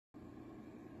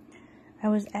I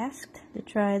was asked to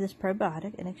try this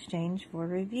probiotic in exchange for a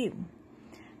review.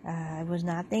 I was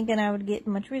not thinking I would get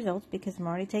much results because I'm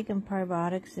already taking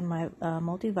probiotics in my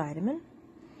multivitamin,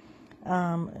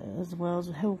 as well as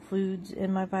whole foods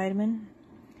in my vitamin.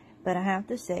 But I have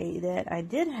to say that I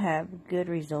did have good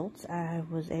results. I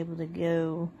was able to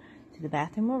go to the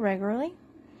bathroom more regularly.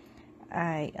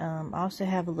 I also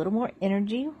have a little more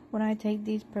energy when I take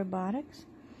these probiotics.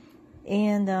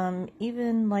 And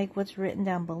even like what's written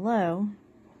down below,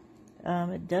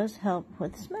 it does help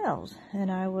with smells.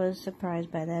 And I was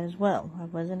surprised by that as well. I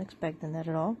wasn't expecting that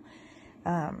at all.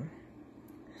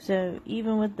 So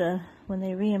even with when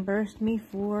they reimbursed me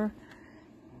for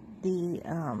the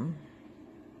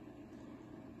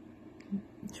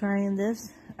trying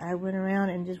this, I went around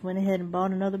and just went ahead and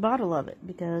bought another bottle of it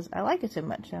because I like it so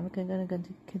much. I'm going to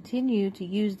continue to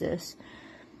use this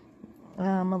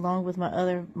along with my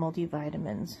other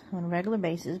multivitamins on a regular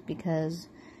basis because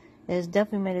it has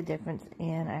definitely made a difference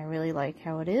and I really like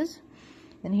how it is.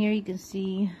 And here you can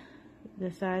see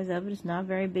the size of it. It's not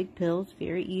very big pills,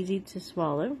 very easy to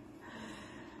swallow.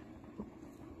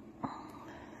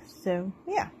 So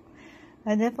yeah,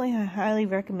 I definitely highly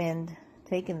recommend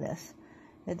taking this.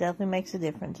 It definitely makes a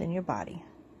difference in your body.